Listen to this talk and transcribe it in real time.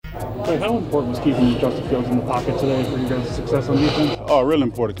Wait, how important was keeping Justin Fields in the pocket today for you guys' success on defense? Oh, really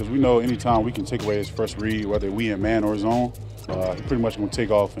important because we know anytime we can take away his first read, whether we in man or zone, he pretty much going to take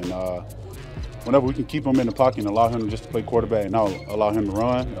off. And whenever we can keep him in the pocket and allow him just to play quarterback and now allow him to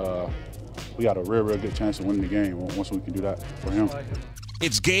run, we got a real good chance of winning the game once we can do that for him.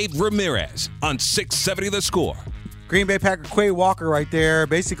 It's Gabe Ramirez on 670 The Score. Green Bay Packer Quay Walker right there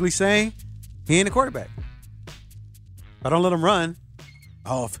basically saying he ain't a quarterback. If I don't let him run,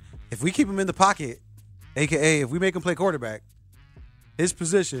 if we keep him in the pocket, a.k.a. if we make him play quarterback, his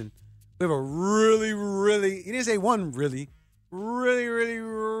position, we have a really, he didn't say one really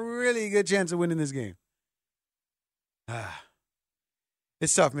good chance of winning this game.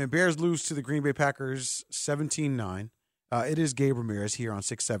 It's tough, man. Bears lose to the Green Bay Packers 17-9. It is Gabe Ramirez here on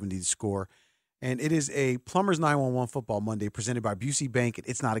 670 The Score. And it is a Plumbers 911 Football Monday presented by Busey Bank at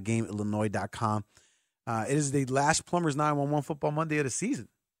itsnotagameillinois.com. It is the last Plumbers 911 Football Monday of the season.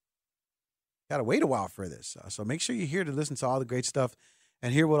 Got to wait a while for this. So make sure you're here to listen to all the great stuff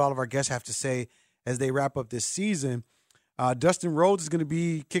and hear what all of our guests have to say as they wrap up this season. Dustin Rhodes is going to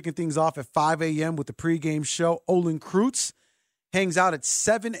be kicking things off at 5 a.m. with the pregame show. Olin Kreutz hangs out at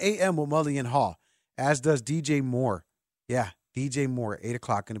 7 a.m. with Mully and Hall, as does DJ Moore. Yeah, DJ Moore at 8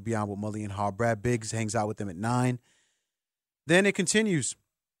 o'clock going to be on with Mully and Hall. Brad Biggs hangs out with them at 9. Then it continues.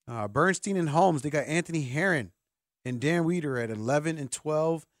 Bernstein and Holmes, they got Anthony Herron and Dan Weeder at 11 and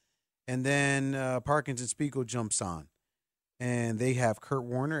 12. And then Parkins and Spiegel jumps on. And they have Kurt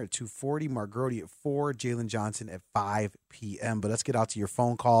Warner at 2:40, Mark Grody at 4, Jalen Johnson at 5 p.m. But let's get out to your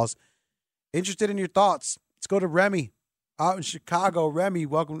phone calls. Interested in your thoughts? Let's go to Remy out in Chicago. Remy,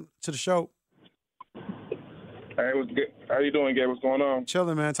 welcome to the show. Hey, how you doing, Gabe? What's going on?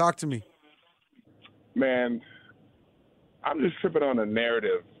 Chilling, man. Talk to me. Man, I'm just tripping on the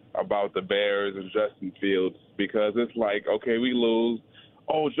narrative about the Bears and Justin Fields because it's like, okay, we lose.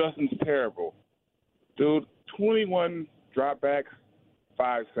 Oh, Justin's terrible. Dude, 21 dropbacks,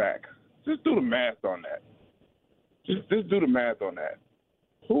 5 sacks. Just do the math on that. Just do the math on that.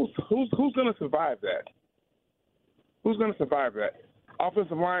 Who's going to survive that? Who's going to survive that?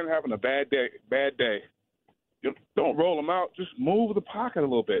 Offensive line having a bad day. You don't roll them out. Just move the pocket a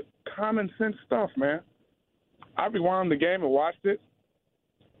little bit. Common sense stuff, man. I rewound the game and watched it.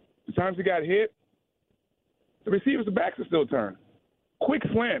 The times he got hit, the receivers, the backs are still turned. Quick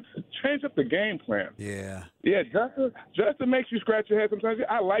slants. Change up the game plan. Yeah. Yeah, Justin makes you scratch your head sometimes.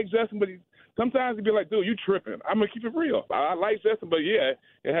 I like Justin, but sometimes he'd be like, dude, you tripping. I'm going to keep it real. I like Justin, but yeah,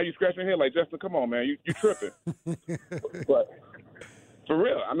 and how you scratch your head like, Justin, come on, man, you tripping. But for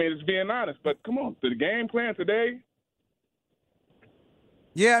real, I mean, it's being honest, but come on, the game plan today.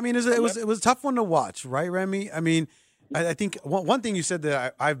 Yeah, I mean, it was a tough one to watch, right, Remy? I mean, I think one thing you said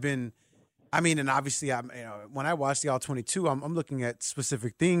that I've been, I mean, and obviously, when I watch the All-22, I'm looking at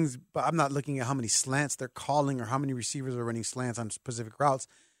specific things, but I'm not looking at how many slants they're calling or how many receivers are running slants on specific routes.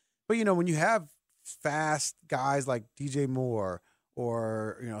 But, when you have fast guys like DJ Moore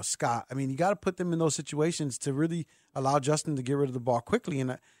or, Scott, I mean, you got to put them in those situations to really allow Justin to get rid of the ball quickly.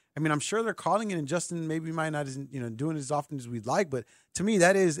 And I mean, I'm sure they're calling it, and Justin maybe might not, doing it as often as we'd like. But to me,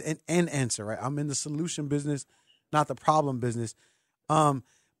 that is an answer, right? I'm in the solution business, not the problem business.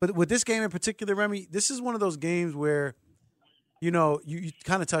 But with this game in particular, Remy, this is one of those games where, you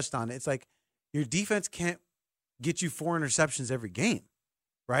kind of touched on it. It's like your defense can't get you 4 interceptions every game,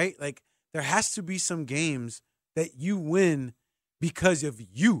 right? Like there has to be some games that you win because of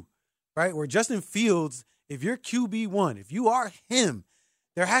you, right? Where Justin Fields, if you're QB1, if you are him,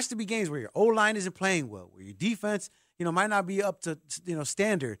 there has to be games where your O-line isn't playing well, where your defense, might not be up to,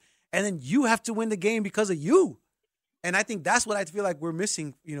 standard. And then you have to win the game because of you. And I think that's what I feel like we're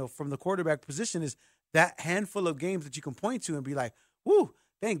missing, from the quarterback position is that handful of games that you can point to and be like, whoo,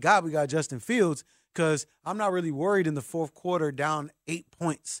 thank God we got Justin Fields because I'm not really worried in the fourth quarter down 8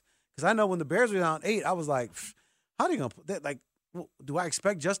 points. Because I know when the Bears were down 8, I was like, how are they going to put that? Like, do I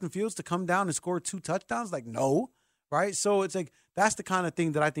expect Justin Fields to come down and score 2 touchdowns? Like, no, right? So it's like that's the kind of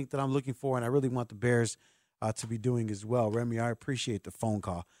thing that I think that I'm looking for, and I really want the Bears to be doing as well. Remy, I appreciate the phone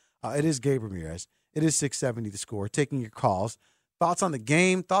call. It is Gabe Ramirez. It is 670 The Score. Taking your calls. Thoughts on the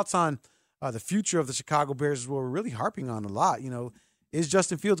game. Thoughts on the future of the Chicago Bears is what we're really harping on a lot. Is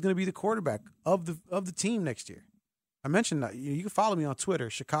Justin Fields going to be the quarterback of the team next year? I mentioned that. You can follow me on Twitter,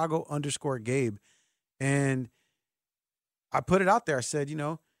 Chicago_Gabe. And I put it out there. I said,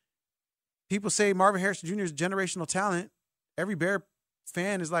 people say Marvin Harrison Jr. is generational talent. Every Bear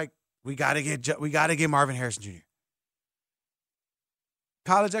fan is like, we got to get Marvin Harrison Jr.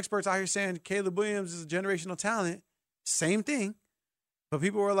 College experts out here saying Caleb Williams is a generational talent. Same thing. But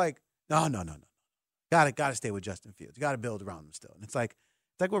people were like, no. Got to stay with Justin Fields. You got to build around him still. And it's like,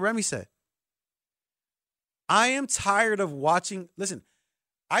 like what Remy said. I am tired of watching. Listen,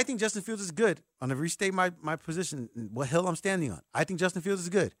 I think Justin Fields is good. I'm going to restate my position, what hill I'm standing on. I think Justin Fields is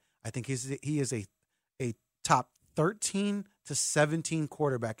good. I think he is a top 13 to 17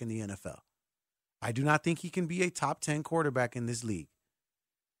 quarterback in the NFL. I do not think he can be a top 10 quarterback in this league.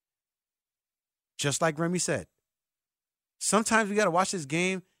 Just like Remy said, sometimes we got to watch this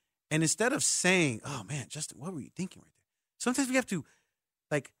game, and instead of saying, oh, man, Justin, what were you thinking right there? Sometimes we have to,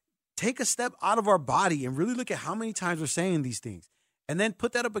 take a step out of our body and really look at how many times we're saying these things, and then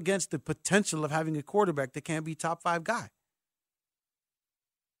put that up against the potential of having a quarterback that can't be top 5 guy.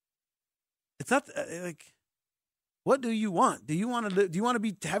 It's not what do you want? Do you want to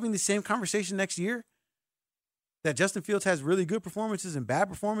be having the same conversation next year? That Justin Fields has really good performances and bad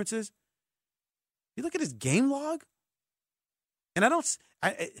performances? You look at his game log, and I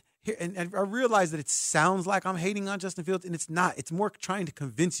realize that it sounds like I'm hating on Justin Fields, and it's not. It's more trying to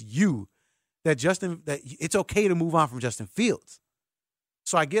convince you that it's okay to move on from Justin Fields.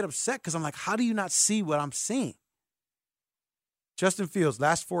 So I get upset because I'm like, how do you not see what I'm seeing? Justin Fields,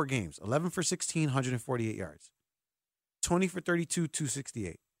 last 4 games, 11 for 16, 148 yards. 20 for 32,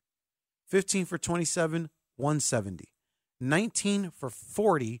 268. 15 for 27, 170. 19 for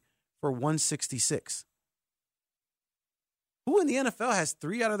 40 for 166. Who in the NFL has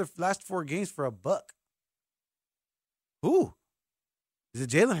 3 out of the last 4 games for $1? Who? Is it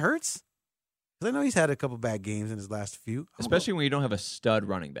Jalen Hurts? Because I know he's had a couple bad games in his last few. Especially when you don't have a stud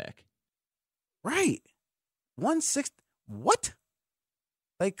running back. Right. 160. What?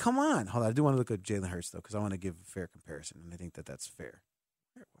 Come on. Hold on. I do want to look at Jalen Hurts, though, because I want to give a fair comparison, and I think that that's fair.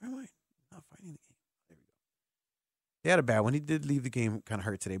 Where am I not finding the game? There we go. He had a bad one. He did leave the game kind of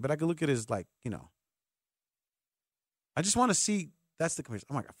hurt today, but I could look at his, I just want to see. That's the comparison.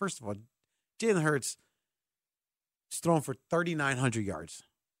 Oh, my God. First of all, Jalen Hurts is thrown for 3,900 yards.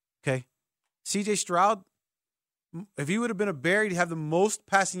 Okay? C.J. Stroud, if he would have been a Bear, he'd have the most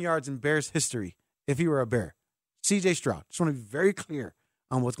passing yards in Bears history if he were a Bear. C.J. Stroud. Just want to be very clear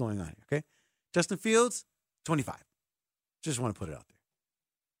on what's going on here, okay? Justin Fields, 25. Just want to put it out there.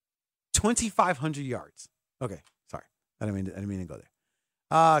 2,500 yards. Okay, sorry. I didn't mean to go there.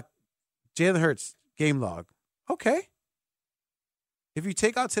 Jalen Hurts, game log. Okay. If you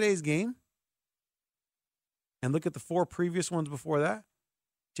take out today's game and look at the 4 previous ones before that,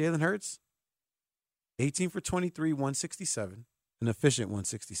 Jalen Hurts, 18 for 23, 167, an efficient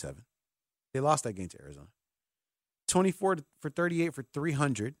 167. They lost that game to Arizona. 24 for 38 for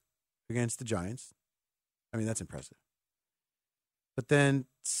 300 against the Giants. I mean, that's impressive. But then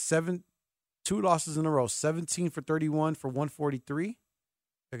 2 losses in a row. 17 for 31 for 143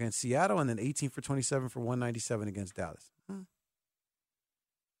 against Seattle, and then 18 for 27 for 197 against Dallas.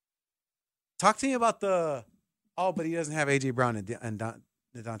 Talk to me about but he doesn't have A.J. Brown and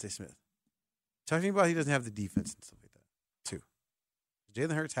Devontae Smith. Talk to me about he doesn't have the defense and stuff like that, too.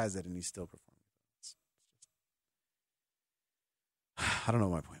 Jalen Hurts has it, and he's still performing. I don't know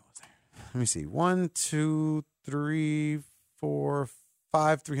what my point was there. Let me see. 1, 2, 3, 4,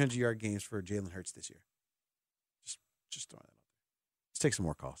 5 300-yard games for Jalen Hurts this year. Just throwing that out there. Let's take some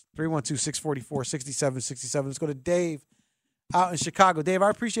more calls. 312-644-6767. Let's go to Dave out in Chicago. Dave,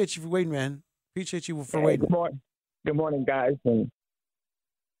 I appreciate you for waiting, man. Appreciate you for waiting. Good morning, guys. And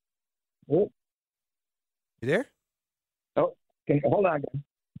you there? Oh, hold on, guys.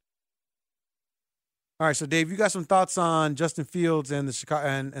 All right, so Dave, you got some thoughts on Justin Fields and the Chicago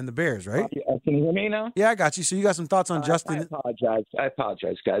and the Bears, right? Can you hear me now? Yeah, I got you. So you got some thoughts on Justin? I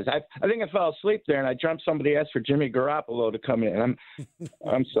apologize, guys. I think I fell asleep there and I dreamt somebody asked for Jimmy Garoppolo to come in.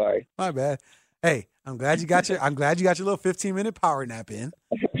 I'm sorry. My bad. Hey, I'm glad you got your little 15-minute power nap in.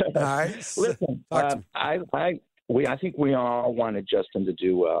 All right. Listen, I think we all wanted Justin to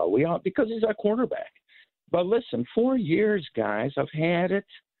do well. Because he's our quarterback. But listen, 4 years, guys, I've had it.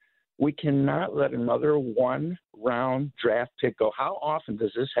 We cannot let another 1-round draft pick go. How often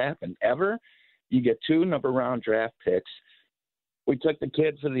does this happen? Ever? You get 2 number-round draft picks. We took the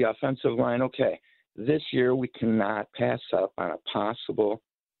kid for the offensive line. Okay, this year we cannot pass up on a possible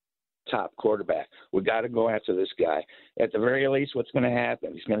top quarterback. We got to go after this guy. At the very least, what's going to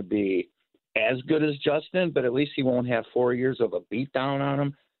happen? He's going to be as good as Justin, but at least he won't have 4 years of a beatdown on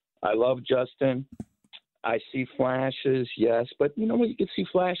him. I love Justin. I see flashes, yes, but you know what? You can see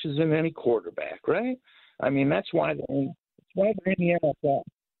flashes in any quarterback, right? I mean, that's why they're in the NFL.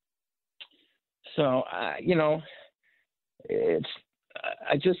 So,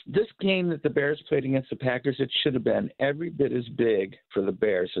 this game that the Bears played against the Packers, it should have been every bit as big for the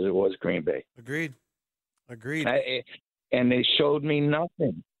Bears as it was Green Bay. Agreed. And they showed me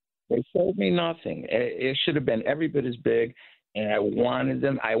nothing. It should have been every bit as big. and I wanted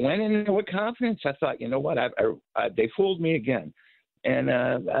them. I went in with confidence. I thought, you know what? They fooled me again, and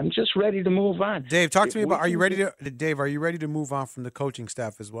I'm just ready to move on. Dave, talk to me about. Are you ready to move on from the coaching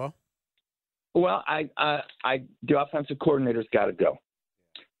staff as well? Well, the offensive coordinator's got to go.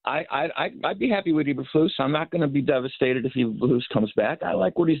 I'd be happy with Eberflus. I'm not going to be devastated if Eberflus comes back. I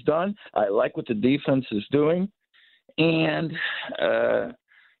like what he's done. I like what the defense is doing, and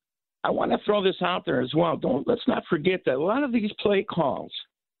I want to throw this out there as well. Let's not forget that a lot of these play calls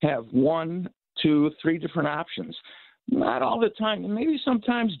have 1, 2, 3 different options. Not all the time, and maybe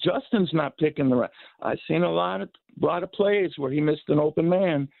sometimes Justin's not picking the right. I've seen a lot of plays where he missed an open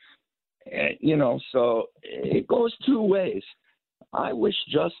man. So it goes two ways. I wish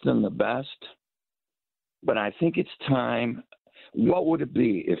Justin the best, but I think it's time. What would it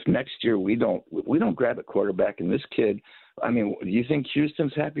be if next year we don't grab a quarterback and this kid? I mean, do you think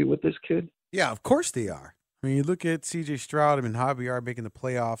Houston's happy with this kid? Yeah, of course they are. I mean, you look at C.J. Stroud and Javier are making the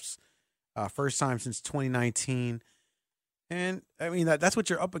playoffs, first time since 2019, and I mean that's what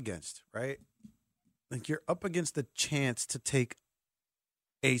you're up against, right? Like you're up against the chance to take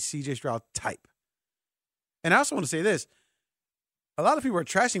a C.J. Stroud type. And I also want to say this. A lot of people are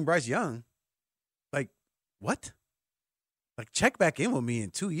trashing Bryce Young. Like, what? Like, check back in with me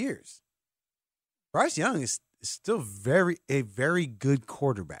in 2 years. Bryce Young is still a very good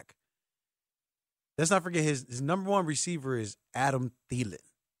quarterback. Let's not forget his number one receiver is Adam Thielen.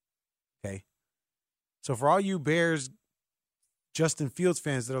 Okay? So for all you Bears, Justin Fields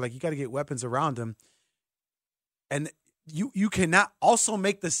fans that are like, you got to get weapons around him, and you cannot also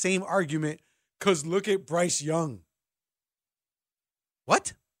make the same argument because look at Bryce Young.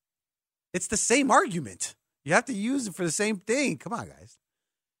 What? It's the same argument. You have to use it for the same thing. Come on, guys.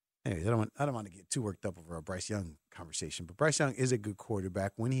 Anyways, I don't want to get too worked up over a Bryce Young conversation, but Bryce Young is a good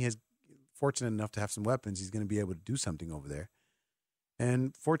quarterback. When he is fortunate enough to have some weapons, he's going to be able to do something over there.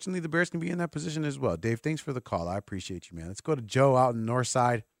 And fortunately, the Bears can be in that position as well. Dave, thanks for the call. I appreciate you, man. Let's go to Joe out in the north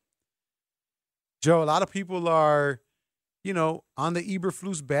side. Joe, a lot of people are, on the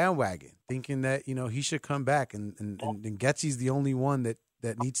Eberflus bandwagon, thinking that, he should come back, and Getsy's the only one that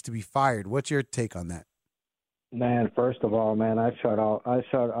needs to be fired. What's your take on that? Man, first of all, man, I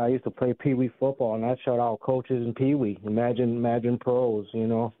used to play Pee Wee football, and I shut out coaches in Pee Wee. Imagine pros,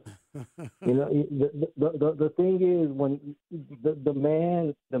 The thing is, when the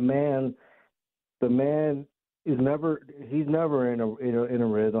man is he's never in a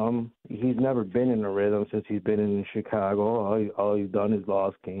rhythm. He's never been in a rhythm since he's been in Chicago. All he's done is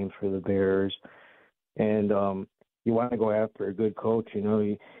lost games for the Bears, and you want to go after a good coach.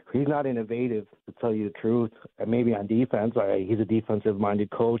 He's not innovative, to tell you the truth. Maybe on defense, he's a defensive-minded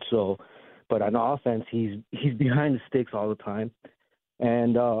coach. But on offense, he's behind the sticks all the time.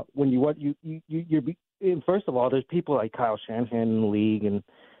 And first of all, there's people like Kyle Shanahan in the league, and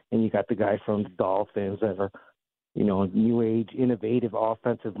you got the guy from the Dolphins that are, new age, innovative,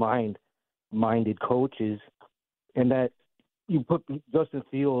 offensive-minded coaches, and that you put Justin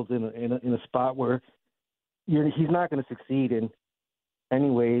Fields in a spot where he's not going to succeed in.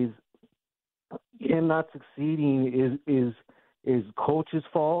 Anyways, him not succeeding is coach's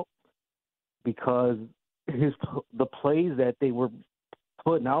fault, because the plays that they were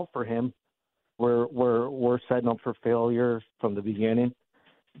putting out for him were setting up for failure from the beginning.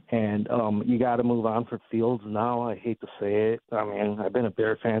 And you got to move on for Fields now. I hate to say it. I mean, I've been a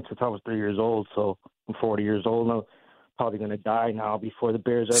Bear fan since I was 3 years old, so I'm 40 years old now. Probably going to die now before the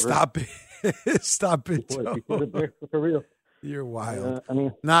Bears ever. Stop it. Stop it. Before the Bears, for real. You're wild.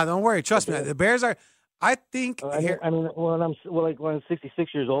 Don't worry. Trust me. The Bears are. I think. When I'm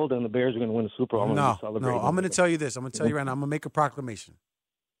 66 years old and the Bears are going to win the Super Bowl, I'm going to tell you this. I'm going to tell you right now. I'm going to make a proclamation.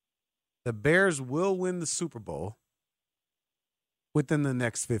 The Bears will win the Super Bowl within the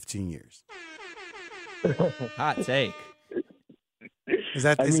next 15 years. Hot take.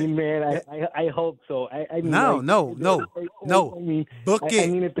 I hope so. No. Book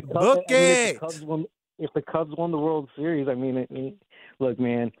it. Book it. If the Cubs won the World Series, look,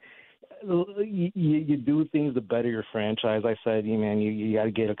 man, you do things to better your franchise. I said, man, you got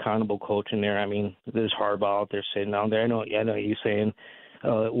to get accountable coach in there. There's Harbaugh out there sitting down there. I know you saying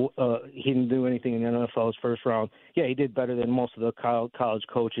he didn't do anything in the NFL's first round. Yeah, he did better than most of the college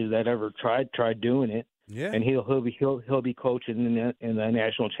coaches that ever tried doing it. Yeah, and he'll be coaching in the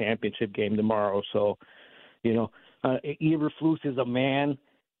national championship game tomorrow. So, Eberflus is a man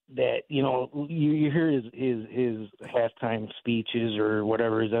that you hear his halftime speeches or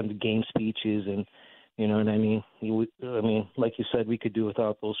whatever his end of game speeches, and you know what I mean. Like you said, we could do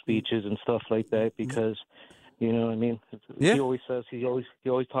without those speeches and stuff like that, because you know what I mean. He always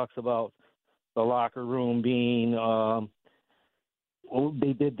talks about the locker room being oh,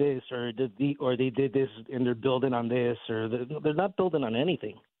 they did this or they did this and they're building on this, or they're not building on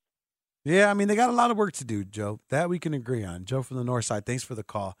anything. Yeah, I mean, they got a lot of work to do, Joe. That we can agree on. Joe from the north side, thanks for the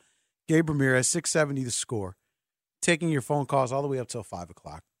call. Gabe Ramirez, 670 The Score. Taking your phone calls all the way up till 5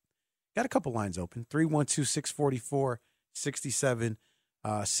 o'clock. Got a couple lines open.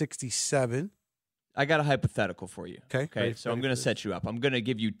 312-644-6767. I got a hypothetical for you. Okay. So I'm going to set you up. I'm going to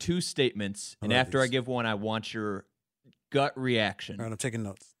give you two statements, and after I give one, I want your gut reaction. All right, I'm taking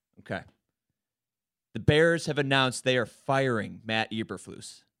notes. Okay. The Bears have announced they are firing Matt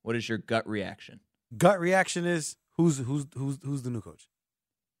Eberflus. What is your gut reaction? Gut reaction is who's the new coach?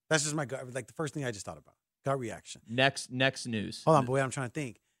 That's just my gut. Like the first thing I just thought about. Gut reaction. Next news. Hold on, boy. I'm trying to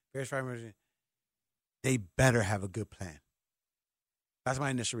think. Bears firing. They better have a good plan. That's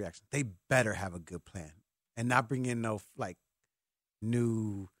my initial reaction. They better have a good plan and not bring in no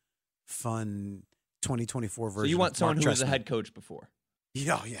new fun 2024 version. So you want someone who was a Trestman. head coach before?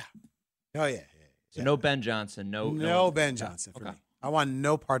 Oh yeah. So no Ben Johnson. No Ben Johnson for me. I want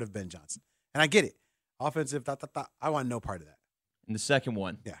no part of Ben Johnson. And I get it. Offensive, I want no part of that. And the second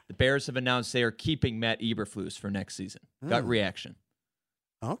one, yeah. The Bears have announced they are keeping Matt Eberflus for next season. Gut reaction.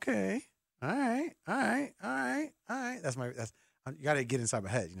 Okay. All right. That's you got to get inside my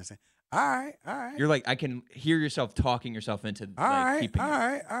head. You know what I'm saying? All right. You're like, I can hear yourself talking yourself into keeping All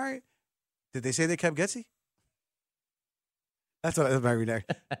right. Did they say they kept Getsy? That's my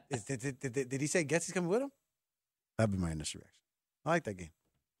reaction. Did he say Getsy's coming with him? That'd be my initial reaction. I like that game.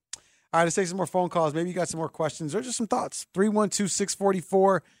 All right, let's take some more phone calls. Maybe you got some more questions or just some thoughts.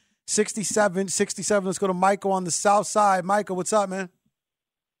 312-644-6767. Let's go to Michael on the south side. Michael, what's up, man?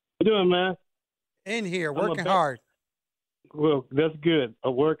 What you doing, man? In here, working hard. Well, that's good. I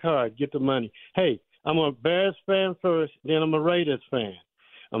work hard, get the money. Hey, I'm a Bears fan first, then I'm a Raiders fan.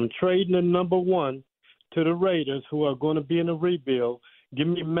 I'm trading the number one to the Raiders, who are going to be in a rebuild. Give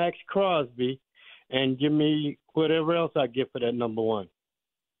me Max Crosby, and give me whatever else I get for that number one.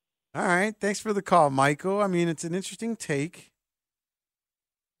 All right. Thanks for the call, Michael. I mean, it's an interesting take.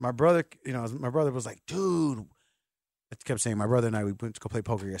 My brother, was like, dude. I kept saying, my brother and I, we went to go play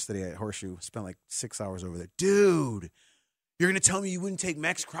poker yesterday at Horseshoe. Spent like 6 hours over there. Dude, you're going to tell me you wouldn't take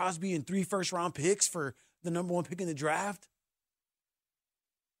Max Crosby and 3 first-round picks for the number one pick in the draft?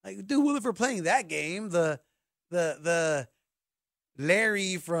 Like, dude, well, if we're playing that game, the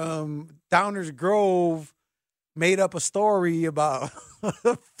Larry from Downers Grove made up a story about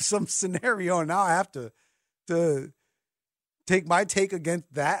some scenario, and now I have to take my take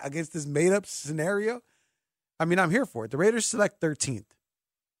against this made-up scenario. I mean, I'm here for it. The Raiders select 13th.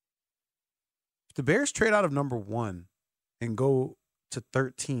 If the Bears trade out of number 1 and go to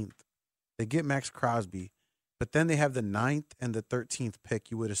 13th, they get Max Crosby, but then they have the 9th and the 13th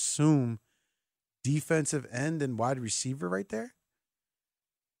pick. You would assume defensive end and wide receiver right there?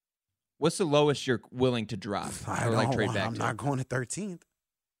 What's the lowest you're willing to drop? I'm not going to 13th.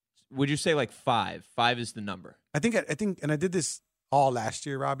 Would you say like 5? 5 is the number. I think, and I did this all last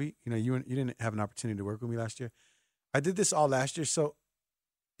year, Robbie. You know, you didn't have an opportunity to work with me last year. I did this all last year. So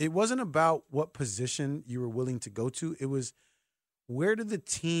it wasn't about what position you were willing to go to. It was where do the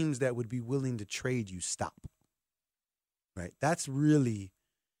teams that would be willing to trade you stop? Right? That's really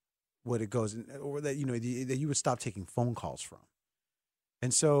what it goes, or that that you would stop taking phone calls from.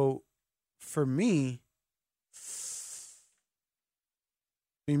 And so for me,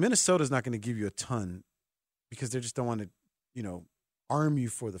 Minnesota's not going to give you a ton because they just don't want to, arm you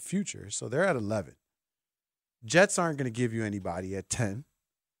for the future. So they're at 11. Jets aren't going to give you anybody at 10.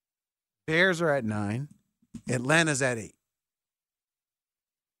 Bears are at 9. Atlanta's at 8.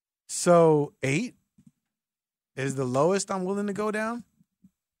 So 8 is the lowest I'm willing to go down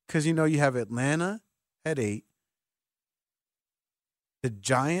because, you have Atlanta at 8. The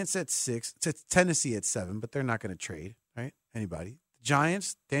Giants at 6. It's Tennessee at 7, but they're not going to trade, right? Anybody. The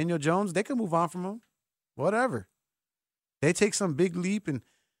Giants, Daniel Jones, they can move on from him. Whatever. They take some big leap, and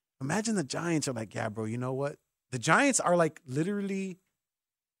imagine the Giants are like, yeah, bro, you know what? The Giants are like literally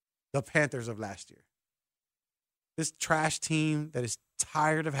the Panthers of last year. This trash team that is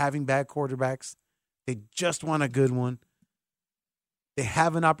tired of having bad quarterbacks. They just want a good one. They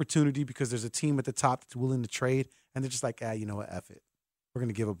have an opportunity because there's a team at the top that's willing to trade, and they're just like, you know what, F it. We're going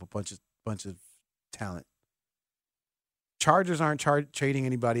to give up a bunch of talent. Chargers aren't trading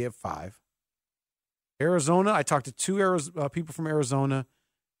anybody at 5. Arizona, I talked to 2 people from Arizona,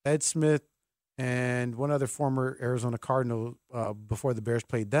 Ed Smith and one other former Arizona Cardinal before the Bears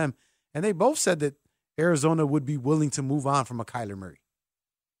played them, and they both said that Arizona would be willing to move on from a Kyler Murray.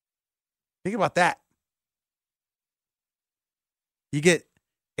 Think about that. You get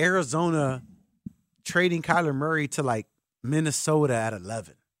Arizona trading Kyler Murray to like Minnesota at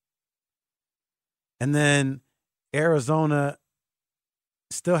 11. And then Arizona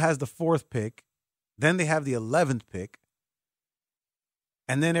still has the 4th pick. Then they have the 11th pick.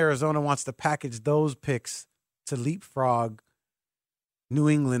 And then Arizona wants to package those picks to leapfrog New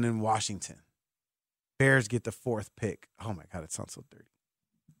England and Washington. Bears get the 4th pick. Oh, my God, it sounds so dirty.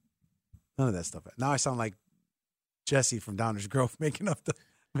 None of that stuff. Now I sound like Jesse from Downers Grove making up the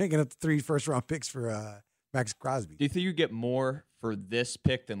 3 first-round picks for Max Crosby. Do you think you get more for this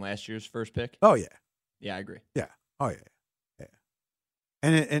pick than last year's first pick? Oh, yeah. Yeah, I agree. Yeah. Oh, yeah.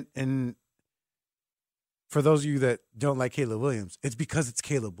 And for those of you that don't like Caleb Williams, it's because it's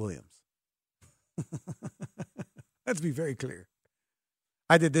Caleb Williams. Let's be very clear.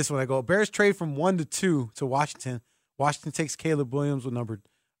 I did this one. I go, Bears trade from 1 to 2 to Washington. Washington takes Caleb Williams with number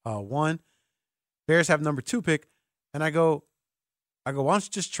 1. Bears have number 2 pick. And I go, why don't you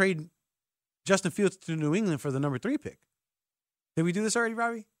just trade Justin Fields to New England for the number 3 pick? Did we do this already,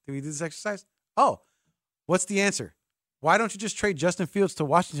 Robbie? Did we do this exercise? Oh, what's the answer? Why don't you just trade Justin Fields to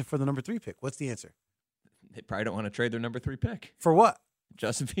Washington for the number 3 pick? What's the answer? They probably don't want to trade their number 3 pick. For what?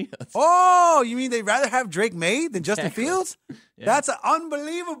 Justin Fields. Oh, you mean they'd rather have Drake May than Justin Fields? Yeah. That's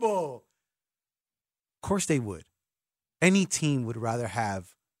unbelievable. Of course they would. Any team would rather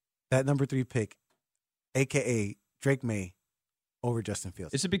have that number 3 pick, a.k.a. Drake May, over Justin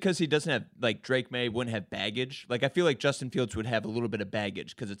Fields. Is it because he doesn't have, like, Drake May wouldn't have baggage? Like, I feel like Justin Fields would have a little bit of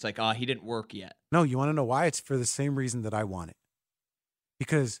baggage because it's like, he didn't work yet. No, you want to know why? It's for the same reason that I want it.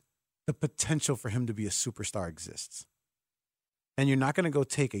 Because the potential for him to be a superstar exists. And you're not going to go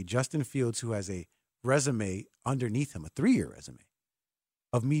take a Justin Fields who has a resume underneath him, a 3-year resume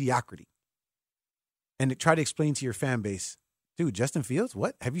of mediocrity, and try to explain to your fan base, dude, Justin Fields,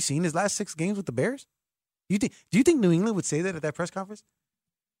 what? Have you seen his last 6 games with the Bears? Do you think New England would say that at that press conference?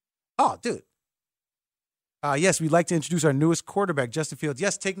 Oh, dude. Yes, we'd like to introduce our newest quarterback, Justin Fields.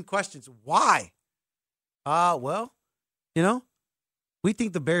 Yes, taking questions. Why? Well, we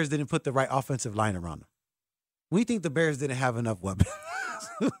think the Bears didn't put the right offensive line around them. We think the Bears didn't have enough weapons.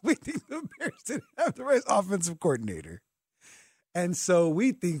 We think the Bears didn't have the right offensive coordinator. And so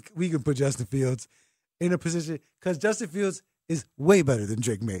we think we can put Justin Fields in a position because Justin Fields is way better than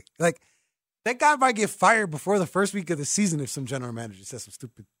Drake May. Like, that guy might get fired before the first week of the season if some general manager says some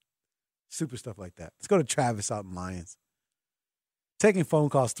stupid stuff like that. Let's go to Travis out in Lions. Taking phone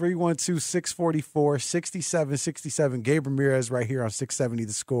calls, 312-644-6767. Gabe Ramirez right here on 670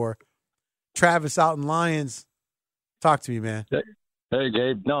 The Score. Travis out in Lions. Talk to me, man. Hey,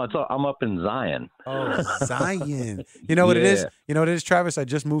 Gabe. No, I'm up in Zion. Oh, Zion. You know what it is? You know what it is, Travis? I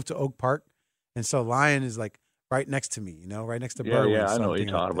just moved to Oak Park, and so Lion is like right next to me, right next to Berwyn. Yeah, I know what you're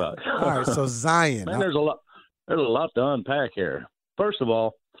talking about. All right, so Zion. Man, there's a lot to unpack here. First of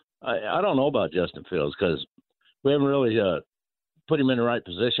all, I don't know about Justin Fields because we haven't really put him in the right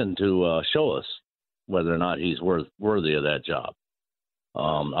position to show us whether or not he's worthy of that job.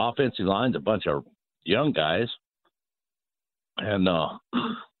 Offensive line's a bunch of young guys, and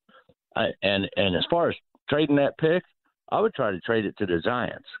and as far as trading that pick, I would try to trade it to the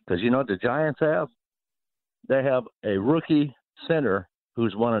Giants because you know what the Giants have? They have a rookie center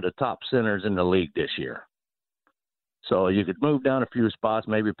who's one of the top centers in the league this year. So you could move down a few spots,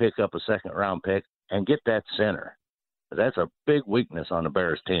 maybe pick up a second-round pick, and get that center. That's a big weakness on the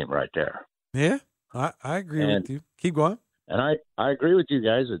Bears team right there. Yeah, I agree with you. Keep going. And I agree with you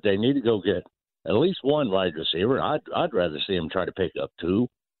guys that they need to go get at least one wide receiver. I'd rather see them try to pick up 2,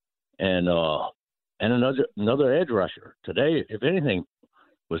 and another edge rusher. Today, if anything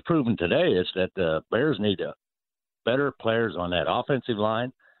was proven today, is that the Bears need better players on that offensive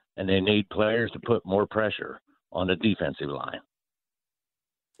line, and they need players to put more pressure on the defensive line.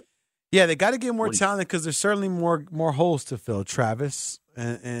 Yeah, they got to get more talent because there's certainly more holes to fill, Travis,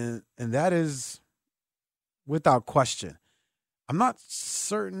 and that is without question. I'm not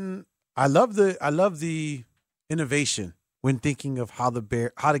certain. I love the innovation when thinking of how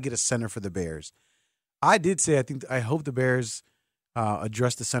to get a center for the Bears. I did say I hope the Bears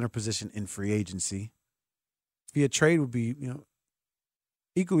address the center position in free agency. Via trade would be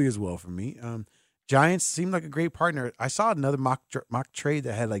equally as well for me. Giants seem like a great partner. I saw another mock trade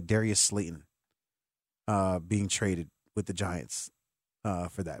that had like Darius Slayton being traded with the Giants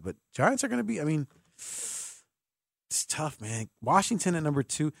for that. But Giants are going to be, it's tough, man. Washington at number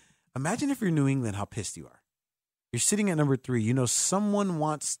 2. Imagine if you're New England, how pissed you are. You're sitting at number 3. Someone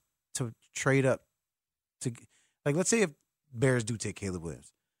wants to trade up to, like, let's say if Bears do take Caleb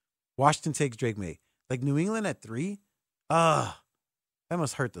Williams. Washington takes Drake May. Like, New England at 3? That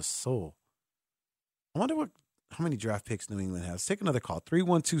must hurt the soul. I wonder how many draft picks New England has. Take another call.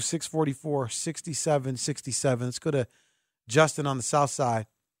 312-644-6767. Let's go to Justin on the South Side.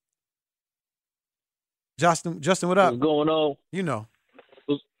 Justin, what up? What's going on? You know.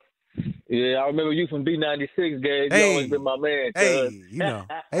 Yeah, I remember you from B96, Gabe. You always been my man. Hey, you know.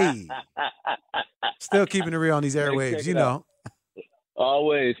 Hey. Still keeping it real on these airwaves, you know.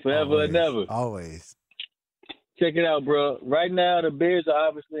 Always, forever and never. Always. Check it out, bro. Right now, the Bears are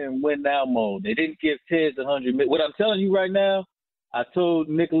obviously in win-now mode. They didn't give Tiz $100 million. What I'm telling you right now, I told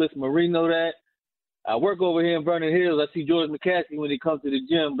Nicholas Marino that. I work over here in Vernon Hills. I see George McCaskey when he comes to the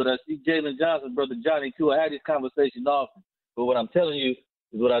gym, but I see Jalen Johnson, brother Johnny, too. I had this conversation often. But what I'm telling you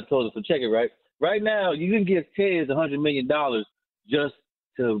is what I told him. So check it, right? Right now, you didn't give Tiz $100 million just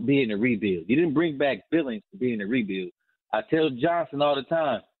to be in a rebuild. You didn't bring back Billings to be in a rebuild. I tell Johnson all the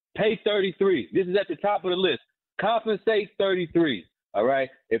time, pay 33. This is at the top of the list. Compensate 33. All right?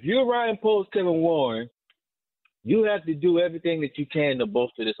 If you're Ryan Poles, Kevin Warren, you have to do everything that you can to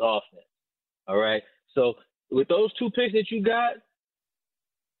bolster this offense. All right? So with those 2 picks that you got,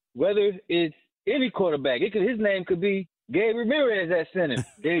 whether it's any quarterback, his name could be Gabe Ramirez at center.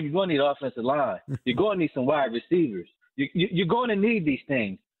 Gabe, you're going to need offensive line. You're going to need some wide receivers. You're going to need these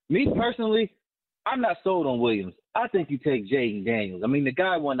things. Me personally, I'm not sold on Williams. I think you take Jaden Daniels. I mean, the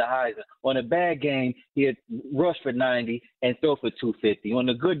guy won the Heisman. On a bad game, he'd rush for 90 and throw for 250. On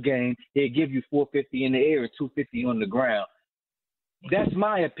a good game, he'd give you 450 in the air and 250 on the ground. That's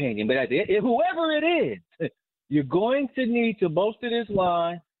my opinion. But whoever it is, you're going to need to bolster this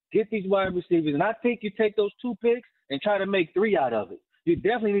line, get these wide receivers. And I think you take those 2 picks and try to make 3 out of it. You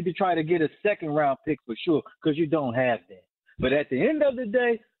definitely need to try to get a second-round pick for sure because you don't have that. But at the end of the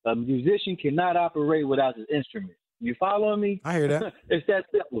day, a musician cannot operate without his instrument. You following me? I hear that. It's that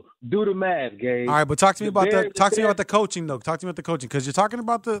simple. Do the math, Gabe. All right, but talk to me about the coaching, though. Talk to me about the coaching because you're talking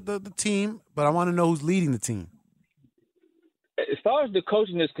about the team, but I want to know who's leading the team. As far as the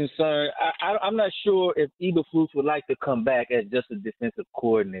coaching is concerned, I'm not sure if Eberflus would like to come back as just a defensive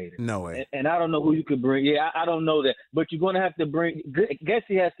coordinator. No way. And I don't know who you could bring. Yeah, I don't know that. But you're going to have to bring – guess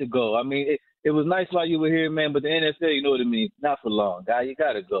he has to go. I mean, it was nice while you were here, man, but the NFL, you know what I mean, not for long, guy. You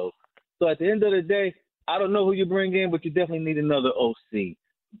got to go. So at the end of the day, I don't know who you bring in, but you definitely need another OC.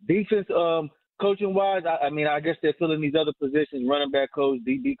 Defense, coaching-wise, I guess they're filling these other positions, running back coach,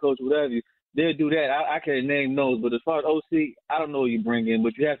 DB coach, whatever you. They'll do that. I can't name those, but as far as OC, I don't know who you bring in,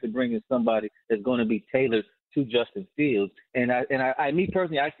 but you have to bring in somebody that's going to be tailored to Justin Fields. And me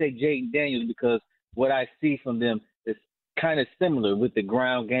personally, I say Jaden Daniels because what I see from them is kind of similar with the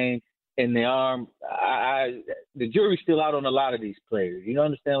ground game and the arm. The jury's still out on a lot of these players. You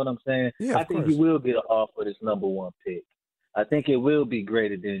understand what I'm saying? Yeah, I think you will get an offer this number 1 pick. I think it will be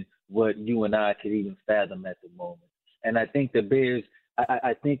greater than what you and I could even fathom at the moment. And I think the Bears.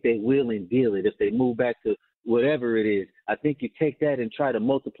 I think they will and deal it if they move back to whatever it is. I think you take that and try to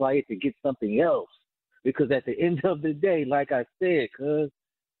multiply it to get something else. Because at the end of the day, like I said, cuz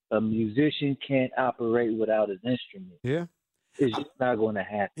a musician can't operate without his instrument. Yeah. It's just not going to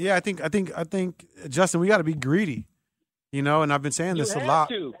happen. Yeah, I think Justin, we got to be greedy. You know, and I've been saying this a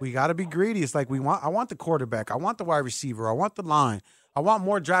lot. We got to be greedy. It's like I want the quarterback. I want the wide receiver. I want the line. I want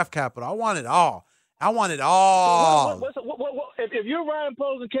more draft capital. I want it all. I want it all. If you're Ryan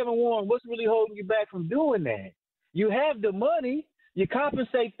Poles and Kevin Warren, what's really holding you back from doing that? You have the money. You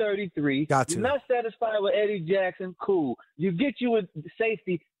compensate 33. Got to. You're not satisfied with Eddie Jackson. Cool. You get you a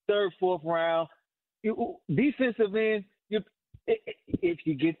safety 3rd, 4th round. Defensive end. If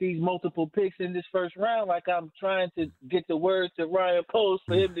you get these multiple picks in this first round, like I'm trying to get the word to Ryan Poles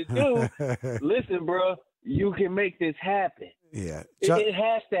for him to do, listen, bro, you can make this happen. Yeah, it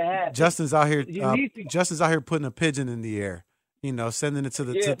has to happen. Justin's out here. Justin's out here putting a pigeon in the air. You know, sending it to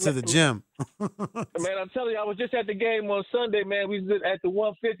the gym. Man, I'm telling you, I was just at the game on Sunday, man. We was at the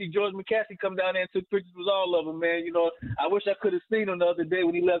 150. George McCaskey come down there and took pictures with all of them, man. You know, I wish I could have seen him the other day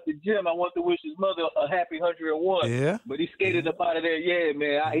when he left the gym. I wanted to wish his mother a happy 101. Yeah. But he skated up out of there. Yeah,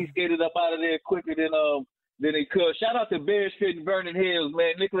 man. He skated up out of there quicker than he could. Shout out to Bears Fit in Vernon Hills,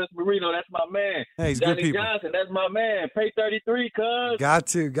 man. Nicholas Marino, that's my man. Hey, he's Johnny good people. Johnson, that's my man. Pay 33, cuz. Got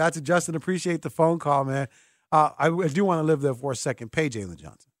to. Justin, appreciate the phone call, man. I do want to live there for a second. Pay Jalen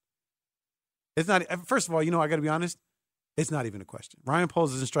Johnson. It's not. First of all, you know, I got to be honest. It's not even a question. Ryan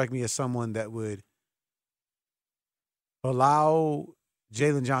Poles doesn't strike me as someone that would allow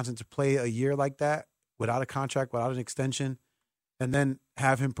Jalen Johnson to play a year like that without a contract, without an extension, and then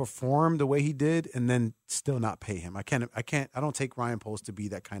have him perform the way he did, and then still not pay him. I don't take Ryan Poles to be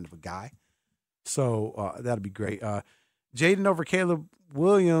that kind of a guy. So that'd be great. Jaden over Caleb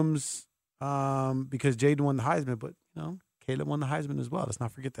Williams. Because Jaden won the Heisman, but, you know, Caleb won the Heisman as well. Let's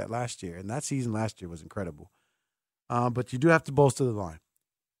not forget that last year. And that season last year was incredible. But you do have to bolster the line.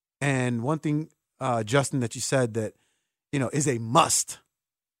 And one thing, Justin, that you said that is a must.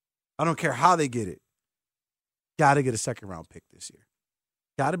 I don't care how they get it. Got to get a second-round pick this year.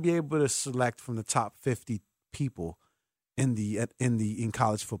 Got to be able to select from the top 50 people in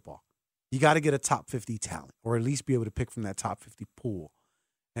college football. You got to get a top 50 talent, or at least be able to pick from that top 50 pool.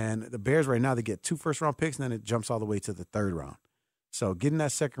 And the Bears right now, they get 2 first-round picks, and then it jumps all the way to the third round. So getting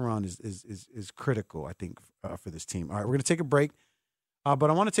that second round is critical, I think, for this team. All right, we're going to take a break, but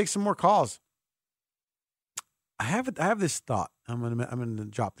I want to take some more calls. I have this thought. I'm gonna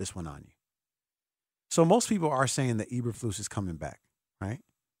drop this one on you. So most people are saying that Eberflus is coming back, right?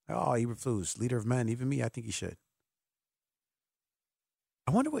 Oh, Eberflus, leader of men. Even me, I think he should.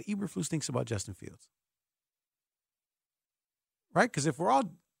 I wonder what Eberflus thinks about Justin Fields. Right? Because if we're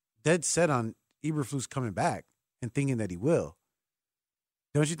all dead set on Eberflus coming back and thinking that he will,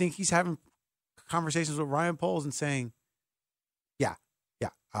 don't you think he's having conversations with Ryan Poles and saying,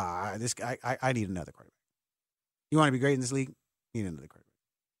 this guy, I need another quarterback. You want to be great in this league? You need another quarterback.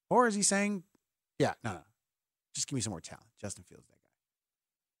 Or is he saying, no, just give me some more talent. Justin Fields, that guy.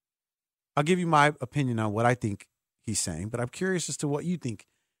 I'll give you my opinion on what I think he's saying, but I'm curious as to what you think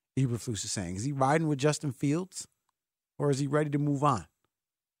Eberflus is saying. Is he riding with Justin Fields, or is he ready to move on?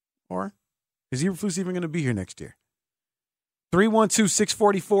 Or is Eberflus even going to be here next year?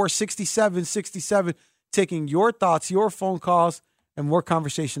 312-644-6767, taking your thoughts, your phone calls, and more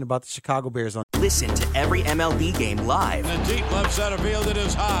conversation about the Chicago Bears on. Listen to every MLB game live. In the deep left center field, it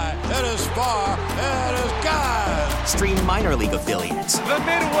is high, it is far, it is gone. Stream minor league affiliates. The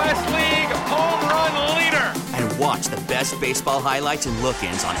Midwest League home run leader. And watch the best baseball highlights and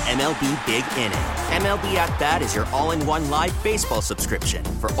look-ins on MLB Big Inning. MLB At Bat is your all-in-one live baseball subscription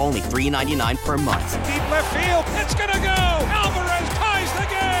for only $3.99 per month. Deep left field, it's gonna go. Alvarez ties the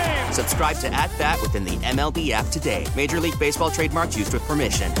game. Subscribe to At Bat within the MLB app today. Major League Baseball trademarks used with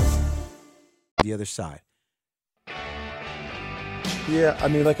permission. The other side. Yeah, I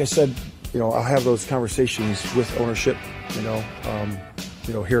mean, like I said, I'll have those conversations with ownership,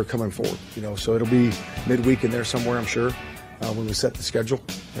 here coming forward, so it'll be midweek in there somewhere, I'm sure, when we set the schedule.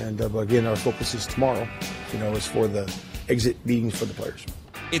 And but again, our focus is tomorrow, is for the exit meetings for the players.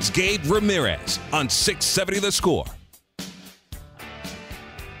 It's Gabe Ramirez on 670 The Score.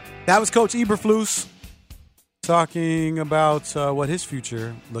 That was Coach Eberflus talking about what his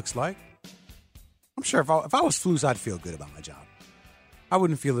future looks like. I'm sure if I was Flus, I'd feel good about my job. I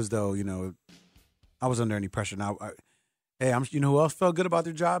wouldn't feel as though, I was under any pressure. Now, who else felt good about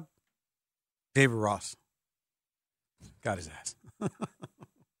their job? David Ross. Got his ass. All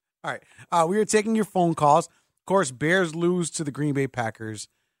right. We are taking your phone calls. Of course, Bears lose to the Green Bay Packers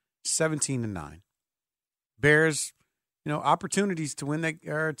 17-9. Bears, opportunities to win that,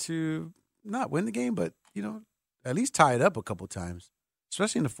 or to not win the game, but, at least tie it up a couple times,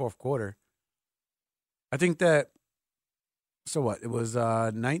 especially in the fourth quarter. I think that, so what? It was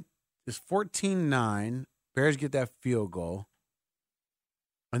 14-9. Bears get that field goal.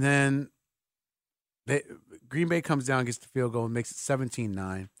 And then Green Bay comes down, gets the field goal, and makes it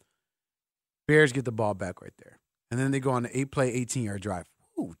 17-9. Bears get the ball back right there. And then they go on an 8-play, 18-yard drive.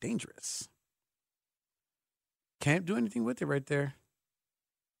 Ooh, dangerous. Can't do anything with it right there.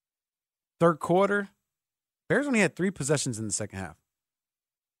 Third quarter, Bears only had 3 possessions in the second half.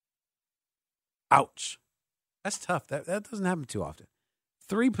 Ouch. That's tough. That doesn't happen too often.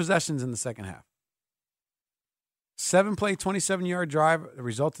 3 possessions in the second half. 7-play, 27-yard drive that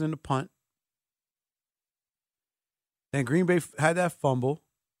resulted in a punt. Then Green Bay had that fumble.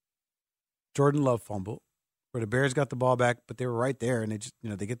 Jordan Love fumble, where the Bears got the ball back, but they were right there, and they just,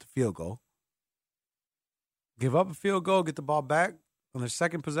 they get the field goal. Give up a field goal, get the ball back on their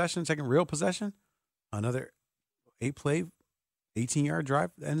second real possession. Another 8-play, 18-yard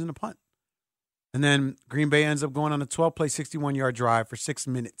drive that ends in a punt. And then Green Bay ends up going on a 12-play, 61-yard drive for 6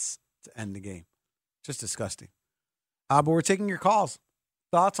 minutes to end the game. Just disgusting. But we're taking your calls.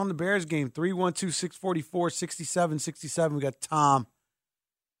 Thoughts on the Bears game, 312-644-6767. We got Tom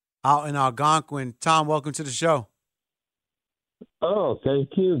out in Algonquin. Tom, welcome to the show. Oh, thank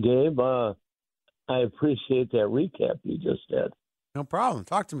you, Gabe. I appreciate that recap you just did. No problem.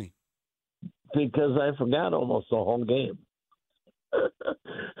 Talk to me. Because I forgot almost the whole game.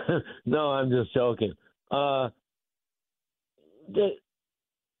 No, I'm just joking.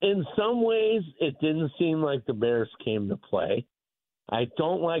 In some ways, it didn't seem like the Bears came to play. I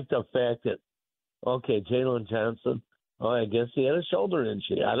don't like the fact that, Jalen Johnson, I guess he had a shoulder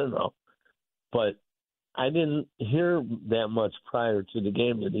injury. I don't know. But I didn't hear that much prior to the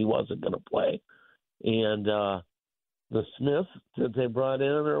game that he wasn't going to play. And the Smith that they brought in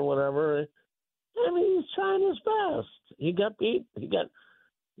or whatever, he's trying his best. He got beat. He got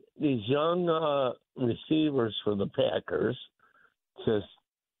these young receivers for the Packers. Just,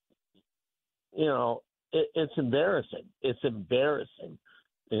 it's embarrassing. It's embarrassing.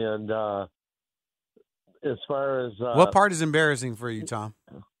 And as far as what part is embarrassing for you, Tom?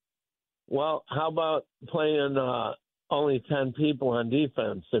 Well, how about playing only 10 people on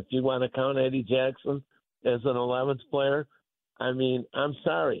defense? If you want to count Eddie Jackson as an 11th player, I mean, I'm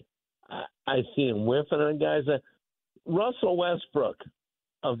sorry. I see him whiffing on guys. Russell Westbrook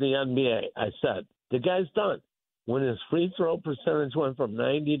of the NBA, I said, the guy's done. When his free throw percentage went from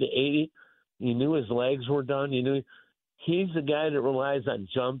 90 to 80, you knew his legs were done. You knew he's the guy that relies on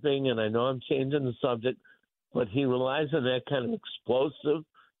jumping, and I know I'm changing the subject, but he relies on that kind of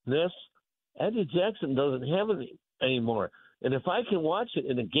explosiveness. Eddie Jackson doesn't have it anymore. And if I can watch it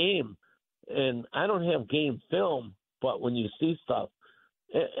in a game, and I don't have game film, but when you see stuff,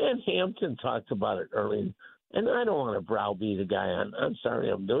 and Hampton talked about it early, and I don't want to browbeat a guy on. I'm sorry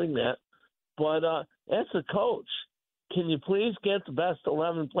I'm doing that. But as a coach, can you please get the best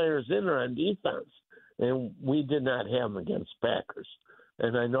 11 players in there on defense? And we did not have them against Packers.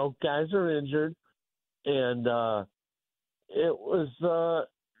 And I know guys are injured, and it was,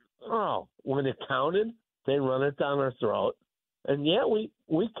 when it counted, they run it down our throat. And, yeah, we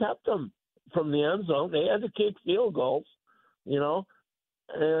kept them from the end zone. They had to kick field goals, and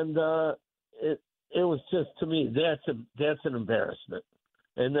it was just, to me, that's an embarrassment.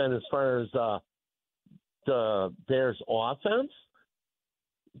 And then as far as the Bears offense,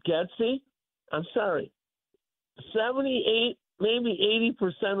 Getsy, I'm sorry, 78, maybe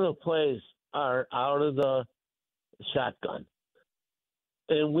 80% of the plays are out of the shotgun.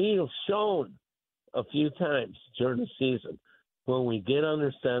 And we have shown a few times during the season when we get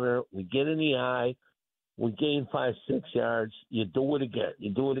under center, we get in the eye, we gain 5-6 yards, you do it again.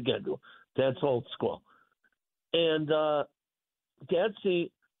 That's old school. And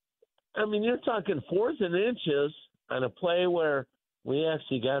Getsy, I mean, you're talking 4th and inches on a play where we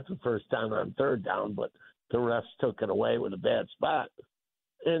actually got the first down on 3rd down, but the refs took it away with a bad spot.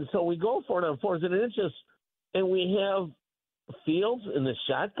 And so we go for it on 4th and inches, and we have Fields in the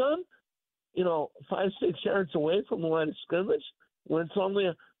shotgun, 5-6 yards away from the line of scrimmage, when it's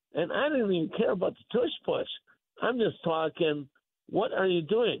only and I didn't even care about the tush push. I'm just talking, what are you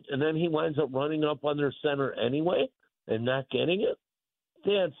doing? And then he winds up running up under center anyway and not getting it.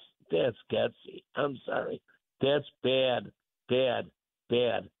 That's gutsy. I'm sorry. That's bad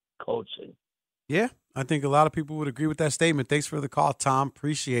coaching. Yeah, I think a lot of people would agree with that statement. Thanks for the call, Tom.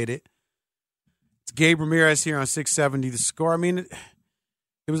 Appreciate it. It's Gabe Ramirez here on 670 The Score. I mean,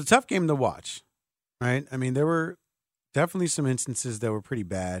 it was a tough game to watch, right? I mean, there were definitely some instances that were pretty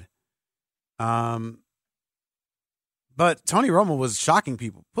bad. But Tony Romo was shocking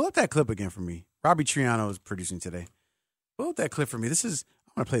people. Pull up that clip again for me. Robbie Triano is producing today. Pull up that clip for me. I'm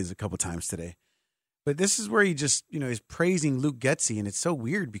going to play this a couple times today. But this is where he just, is praising Luke Getsy, and it's so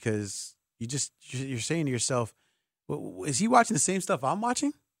weird because you're saying to yourself, well, is he watching the same stuff I'm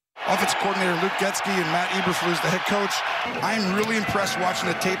watching? Offensive coordinator Luke Getsy and Matt Eberflus, the head coach. I'm really impressed watching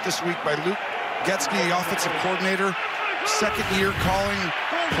the tape this week by Luke Getsy, the offensive coordinator. Second year calling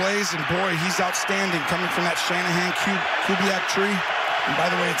plays, and boy, he's outstanding coming from that Shanahan Kubiak tree. And by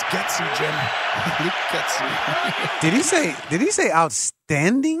the way, it's Getsy, Jim. Luke Getsy. Did he say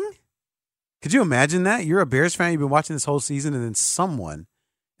outstanding? Could you imagine that? You're a Bears fan, you've been watching this whole season, and then someone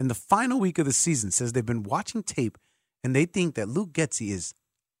in the final week of the season says they've been watching tape and they think that Luke Getsy is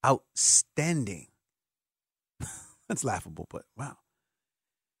outstanding. That's laughable, but wow.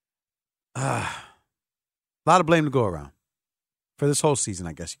 A lot of blame to go around for this whole season,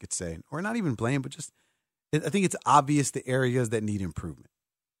 I guess you could say. Or not even blame, but just I think it's obvious the areas that need improvement.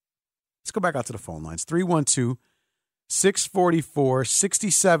 Let's go back out to the phone lines.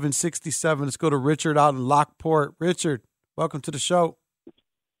 312-644-6767. Let's go to Richard out in Lockport. Richard, welcome to the show.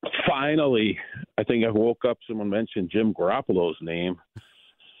 Finally, I think I woke up. Someone mentioned Jim Garoppolo's name.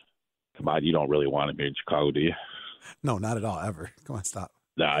 Come on, you don't really want him here in Chicago, do you? No, not at all, ever. Come on, stop.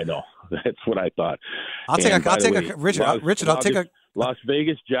 No, I know. That's what I thought. Richard, I'll take a Las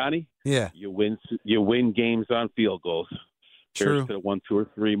Vegas, Johnny. Yeah. You win games on field goals. True. Bears could have won two or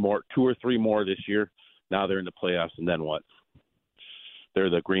three more this year. Now they're in the playoffs, and then what? They're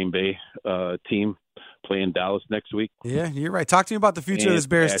the Green Bay team playing Dallas next week. Yeah, you're right. Talk to me about the future of this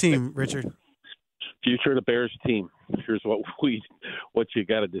Bears team, Richard. Future of the Bears team. Here's what you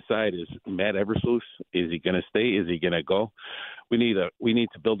got to decide is Matt Eberflus, is he going to stay? Is he going to go? We need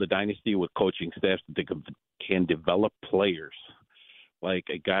to build a dynasty with coaching staffs that can develop players, like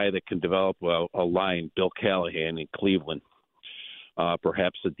a guy that can develop a line, Bill Callahan in Cleveland,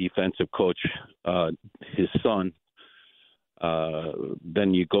 perhaps a defensive coach, his son,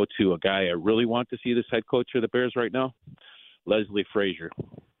 Then you go to a guy I really want to see this head coach of the Bears right now, Leslie Frazier.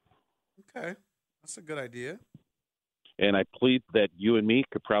 Okay, that's a good idea. And I plead that you and me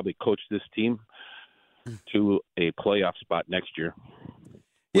could probably coach this team to a playoff spot next year.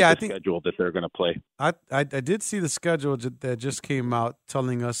 Yeah, I think schedule that they're going to play. I did see the schedule that just came out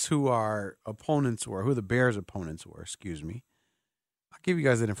telling us who our opponents were, who the Bears' opponents were. Excuse me. I'll give you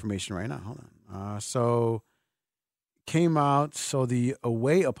guys that information right now. Hold on. So came out. So the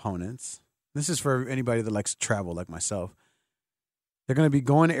away opponents. This is for anybody that likes to travel, like myself. They're going to be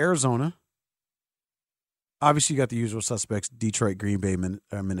going to Arizona. Obviously, you got the usual suspects: Detroit, Green Bay,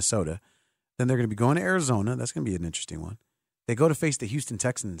 Minnesota. Then they're going to be going to Arizona. That's going to be an interesting one. They go to face the Houston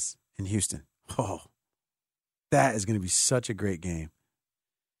Texans in Houston. Oh, that is going to be such a great game.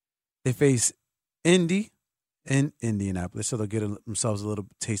 They face Indy in Indianapolis, so they'll get themselves a little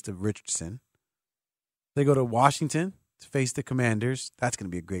taste of Richardson. They go to Washington to face the Commanders. That's going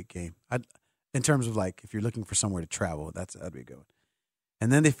to be a great game. In terms of, like, if you're looking for somewhere to travel, that'd be a good one.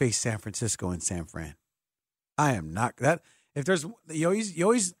 And then they face San Francisco and San Fran. I am not that. If there's you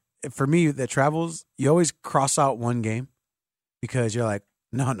always for me that travels, you always cross out one game. Because you're like,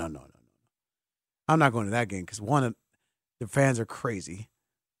 no. I'm not going to that game because, one, the fans are crazy.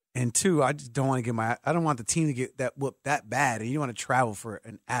 And two, I just don't want to I don't want the team to get that whooped that bad. And you want to travel for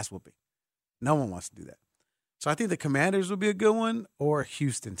an ass whooping. No one wants to do that. So I think the Commanders will be a good one, or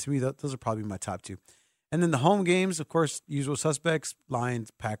Houston. To me, those are probably my top two. And then the home games, of course, usual suspects, Lions,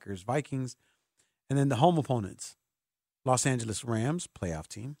 Packers, Vikings. And then the home opponents, Los Angeles Rams, playoff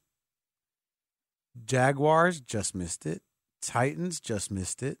team. Jaguars, just missed it. Titans just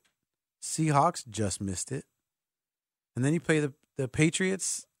missed it. Seahawks just missed it. And then you play the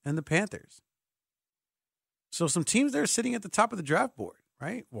Patriots and the Panthers. So some teams that are sitting at the top of the draft board,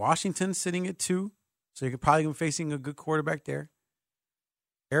 right? Washington sitting at 2. So you're probably going to be facing a good quarterback there.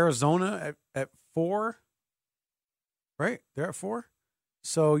 Arizona at 4. Right? They're at 4.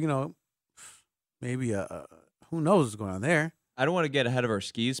 So, maybe who knows what's going on there. I don't want to get ahead of our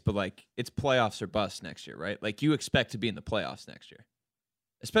skis, but, like, it's playoffs or bust next year, right? Like, you expect to be in the playoffs next year,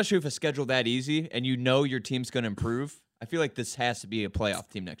 especially if a schedule that easy and you know your team's going to improve. I feel like this has to be a playoff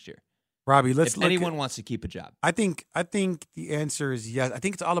team next year. Robbie, if anyone wants to keep a job. I think the answer is yes. I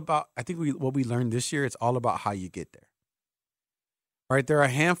think it's all about. I think what we learned this year. It's all about how you get there. Right? There are a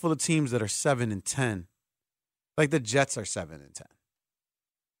handful of teams that are 7-10, like the Jets are 7-10.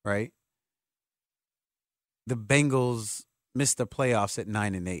 Right? The Bengals missed the playoffs at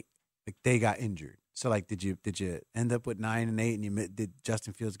 9-8. Like, they got injured. So, like, did you end up with 9-8 and did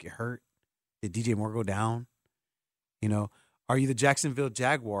Justin Fields get hurt? Did DJ Moore go down? Are you the Jacksonville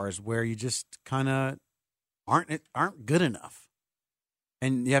Jaguars where you just kind of aren't good enough?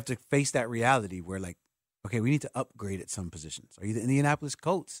 And you have to face that reality where, like, okay, we need to upgrade at some positions. Are you the Indianapolis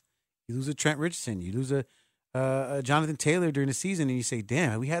Colts? You lose a Trent Richardson. You lose a Jonathan Taylor during the season, and you say,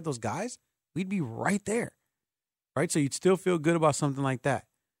 damn, if we had those guys, we'd be right there. Right, so you'd still feel good about something like that,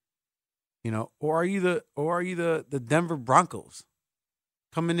 Or are you the Denver Broncos,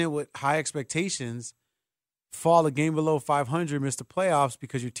 coming in with high expectations, fall a game below 500, miss the playoffs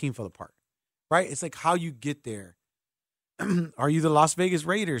because your team fell apart, right? It's like how you get there. Are you the Las Vegas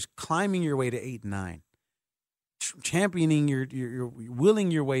Raiders, climbing your way to 8-9, championing your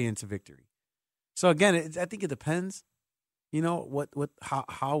willing your way into victory? So again, I think it depends,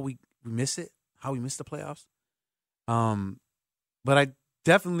 how we miss it, how we miss the playoffs. But I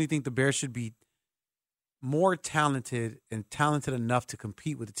definitely think the Bears should be more talented enough to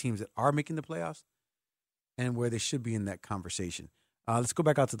compete with the teams that are making the playoffs and where they should be in that conversation. Let's go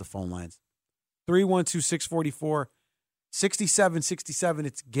back out to the phone lines. 312-644-6767.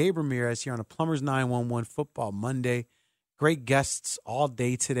 It's Gabe Ramirez here on a Plumbers 911 Football Monday. Great guests all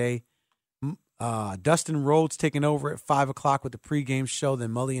day today. Dustin Rhodes taking over at 5 o'clock with the pregame show. Then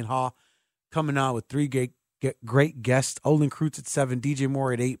Mully and Haw coming out with 3 great guests. Olin Kreutz at 7, DJ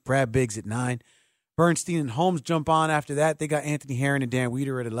Moore at 8, Brad Biggs at 9. Bernstein and Holmes jump on after that. They got Anthony Herron and Dan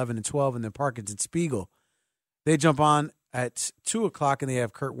Weeder at 11 and 12, and then Parkins and Spiegel. They jump on at 2 o'clock, and they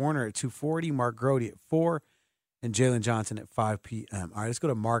have Kurt Warner at 2:40, Mark Grody at 4, and Jalen Johnson at 5 p.m. All right, let's go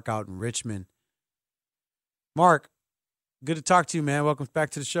to Mark out in Richmond. Mark, good to talk to you, man. Welcome back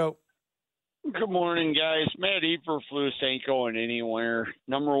to the show. Good morning, guys. Matt Eberflus ain't going anywhere.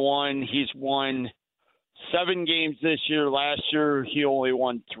 Number one, he's won 7 games this year. Last year, he only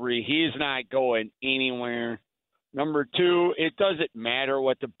won 3. He's not going anywhere. Number 2, it doesn't matter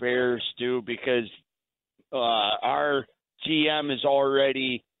what the Bears do because our GM is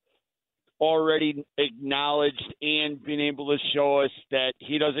already acknowledged and been able to show us that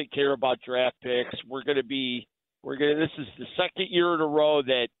he doesn't care about draft picks. We're going to be This is the second year in a row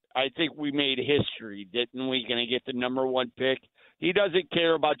that I think we made history, didn't we? Going to get the number 1 pick. He doesn't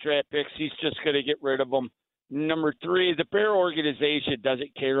care about draft picks. He's just going to get rid of them. Number 3, the Bear organization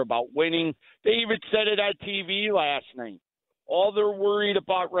doesn't care about winning. They even said it on TV last night. All they're worried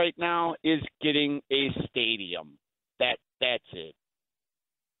about right now is getting a stadium. That's it.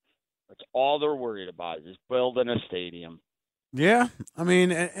 That's all they're worried about is building a stadium. Yeah, I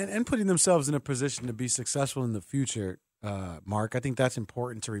mean, and putting themselves in a position to be successful in the future, Mark. I think that's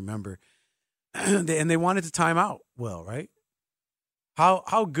important to remember. And they wanted to time out well, right?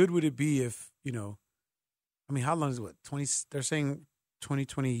 How good would it be if, I mean, how long is it? 20? They're saying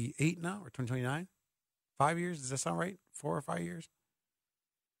 2028 now or 2029? 5 years? Does that sound right? 4 or 5 years?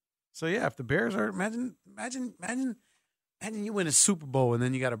 So yeah, if the Bears are imagine you win a Super Bowl and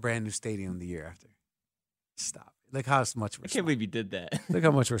then you got a brand new stadium the year after. Stop. Look how much we're. I can't believe you did that. Look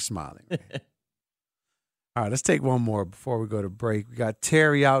how much we're smiling. Right? All right, let's take one more before we go to break. We got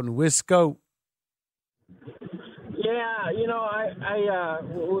Terry out in Wisco. Yeah,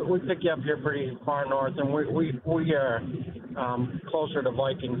 we pick you up here pretty far north, and we are closer to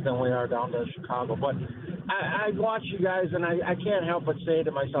Vikings than we are down to Chicago. But I watch you guys, and I can't help but say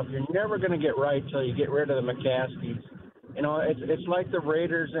to myself, you're never going to get right till you get rid of the McCaskies. It's like the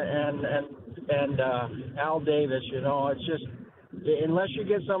Raiders and Al Davis. It's just unless you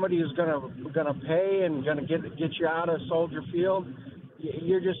get somebody who's gonna pay and gonna get you out of Soldier Field,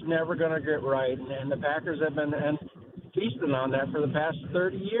 you're just never gonna get right. And the Packers have been feasting on that for the past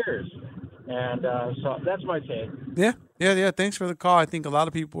 30 years. And so that's my take. Yeah. Thanks for the call. I think a lot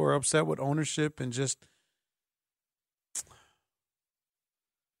of people are upset with ownership and just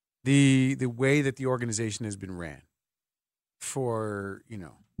the way that the organization has been ran for,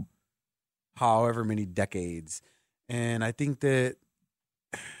 however many decades. And I think that,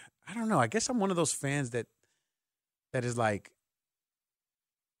 I don't know, I guess I'm one of those fans that is like,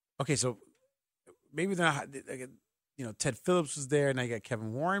 okay, so maybe they're not, Ted Phillips was there, and now you got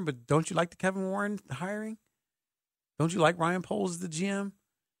Kevin Warren, but don't you like the Kevin Warren hiring? Don't you like Ryan Poles as the GM?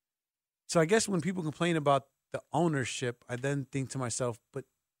 So I guess when people complain about the ownership, I then think to myself, but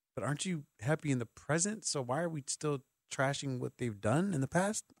aren't you happy in the present? So why are we still trashing what they've done in the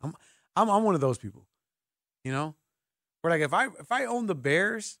past? I'm one of those people, where like if I owned the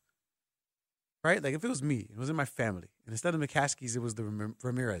Bears, right? Like if it was me, it was in my family, and instead of McCaskies, it was the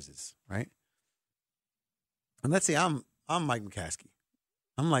Ramirez's, right? And let's say I'm Mike McCaskey.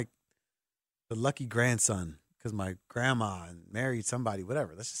 I'm like the lucky grandson because my grandma married somebody,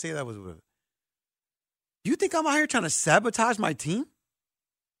 whatever. Let's just say that was whatever. You think I'm out here trying to sabotage my team?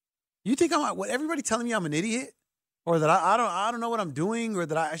 You think everybody telling me I'm an idiot? Or that I don't know what I'm doing, or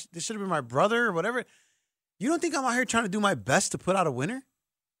that this should have been my brother, or whatever. You don't think I'm out here trying to do my best to put out a winner, and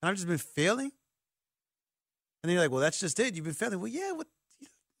I've just been failing? And then you're like, well, that's just it. You've been failing. Well, yeah.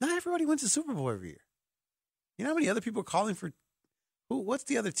 Not everybody wins the Super Bowl every year. You know how many other people are calling for? What's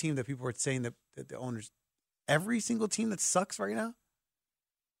the other team that people are saying that the owners? Every single team that sucks right now.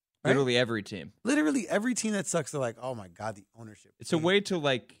 Right? Literally every team. Literally every team that sucks. They're like, oh my god, the ownership. It's a way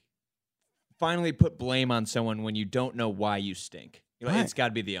to finally put blame on someone when you don't know why you stink. Right. It's got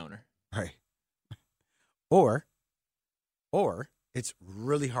to be the owner. Right. Or it's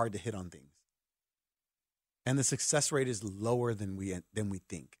really hard to hit on things. And the success rate is lower than we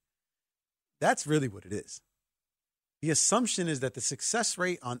think. That's really what it is. The assumption is that the success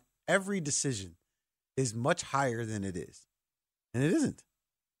rate on every decision is much higher than it is. And it isn't.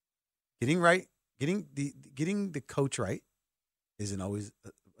 Getting the coach right isn't always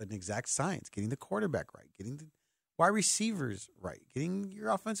an exact science. Getting the quarterback right, getting the wide receivers right, getting your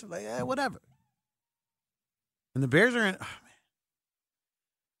offensive, whatever. And the Bears are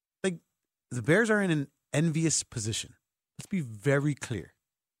the Bears are in an envious position. Let's be very clear.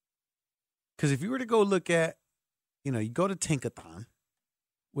 Because if you were to go look at, you go to Tankathon,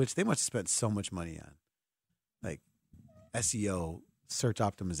 which they must have spent so much money on, like SEO, search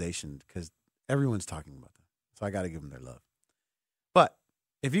optimization, because everyone's talking about them. So I got to give them their love. But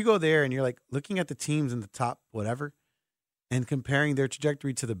if you go there and you're like looking at the teams in the top whatever and comparing their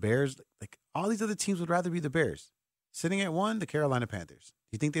trajectory to the Bears, like all these other teams would rather be the Bears. Sitting at 1, the Carolina Panthers.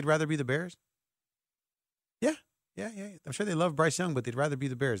 Do you think they'd rather be the Bears? Yeah. I'm sure they love Bryce Young, but they'd rather be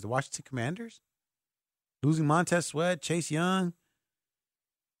the Bears. The Washington Commanders, losing Montez Sweat, Chase Young,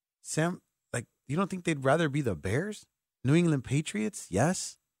 Sam. You don't think they'd rather be the Bears? New England Patriots,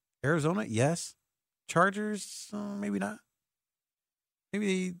 yes. Arizona, yes. Chargers, maybe not. Maybe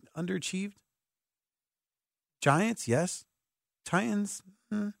they underachieved. Giants, yes. Titans,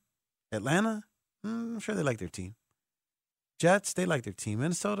 Atlanta, I'm sure they like their team. Jets, they like their team.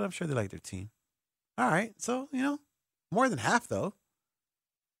 Minnesota, I'm sure they like their team. All right. So, more than half, though.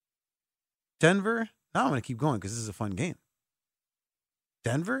 Denver. Now I'm going to keep going because this is a fun game.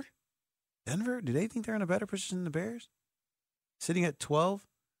 Denver? Do they think they're in a better position than the Bears? Sitting at 12?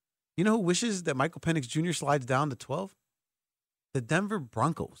 You know who wishes that Michael Penix Jr. slides down to 12? The Denver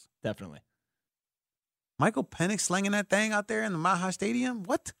Broncos. Definitely. Michael Penix slinging that thing out there in the Mile High Stadium?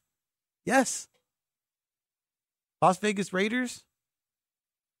 What? Yes. Las Vegas Raiders?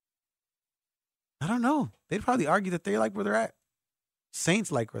 I don't know. They'd probably argue that they like where they're at.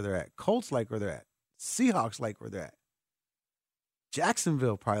 Saints like where they're at. Colts like where they're at. Seahawks like where they're at.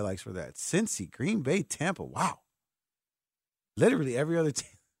 Jacksonville probably likes where they're at. Cincy, Green Bay, Tampa. Wow. Literally every other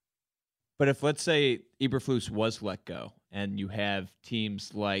team. But if, let's say, Eberflus was let go, and you have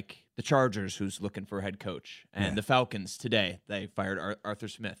teams like the Chargers, who's looking for a head coach, and the Falcons today, they fired Arthur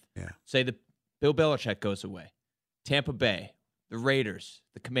Smith. Yeah. Say the Bill Belichick goes away. Tampa Bay, the Raiders,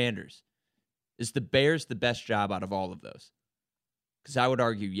 the Commanders. Is the Bears the best job out of all of those? Because I would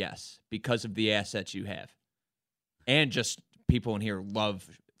argue yes, because of the assets you have. And just people in here love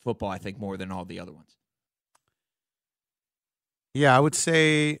football, I think, more than all the other ones. Yeah, I would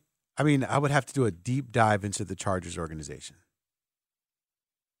say, I would have to do a deep dive into the Chargers organization.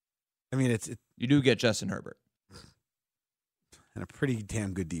 You do get Justin Herbert. And a pretty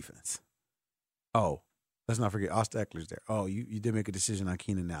damn good defense. Oh, let's not forget, Austin Eckler's there. Oh, you did make a decision on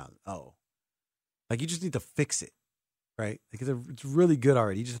Keenan Allen. Oh. You just need to fix it, right? It's really good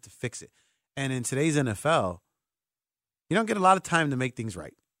already. You just have to fix it. And in today's NFL, you don't get a lot of time to make things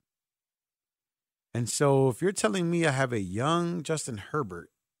right. And so if you're telling me I have a young Justin Herbert,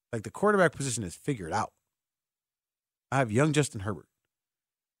 the quarterback position is figured out. I have young Justin Herbert.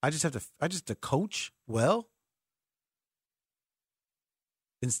 I just have to coach well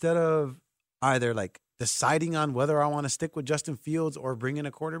instead of either deciding on whether I want to stick with Justin Fields or bring in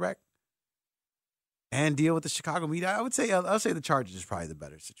a quarterback and deal with the Chicago media. I'll say the Chargers is probably the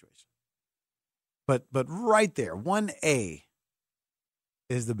better situation. But right there, 1A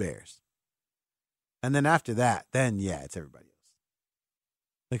is the Bears. And then after that, it's everybody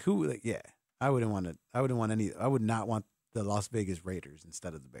else. I would not want the Las Vegas Raiders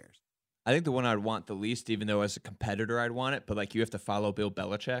instead of the Bears. I think the one I'd want the least, even though as a competitor I'd want it, but you have to follow Bill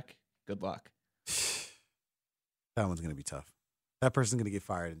Belichick. Good luck. That one's going to be tough. That person's going to get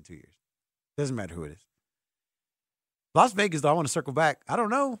fired in 2 years. Doesn't matter who it is. Las Vegas, though, I want to circle back. I don't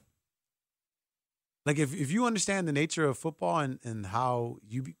know. If you understand the nature of football and how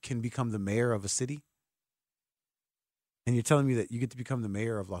you can become the mayor of a city, and you're telling me that you get to become the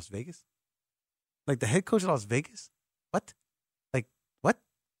mayor of Las Vegas? The head coach of Las Vegas? What? What?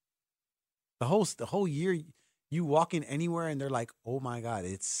 The whole year, you walk in anywhere and they're like, oh my God,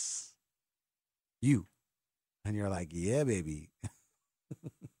 it's you. And you're like, yeah, baby.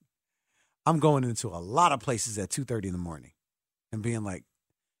 I'm going into a lot of places at 2:30 in the morning and being like,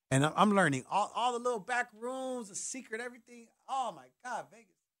 and I'm learning all the little back rooms, the secret, everything. Oh my God,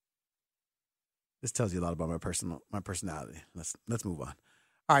 Vegas. This tells you a lot about my personality. Let's move on.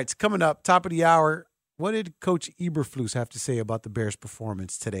 All right, it's coming up, top of the hour. What did Coach Eberflus have to say about the Bears'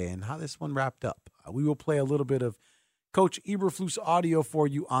 performance today and how this one wrapped up? We will play a little bit of Coach Eberflus audio for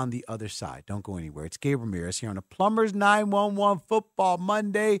you on the other side. Don't go anywhere. It's Gabe Ramirez here on the Plumbers 911 Football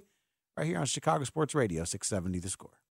Monday, right here on Chicago Sports Radio 670 The Score.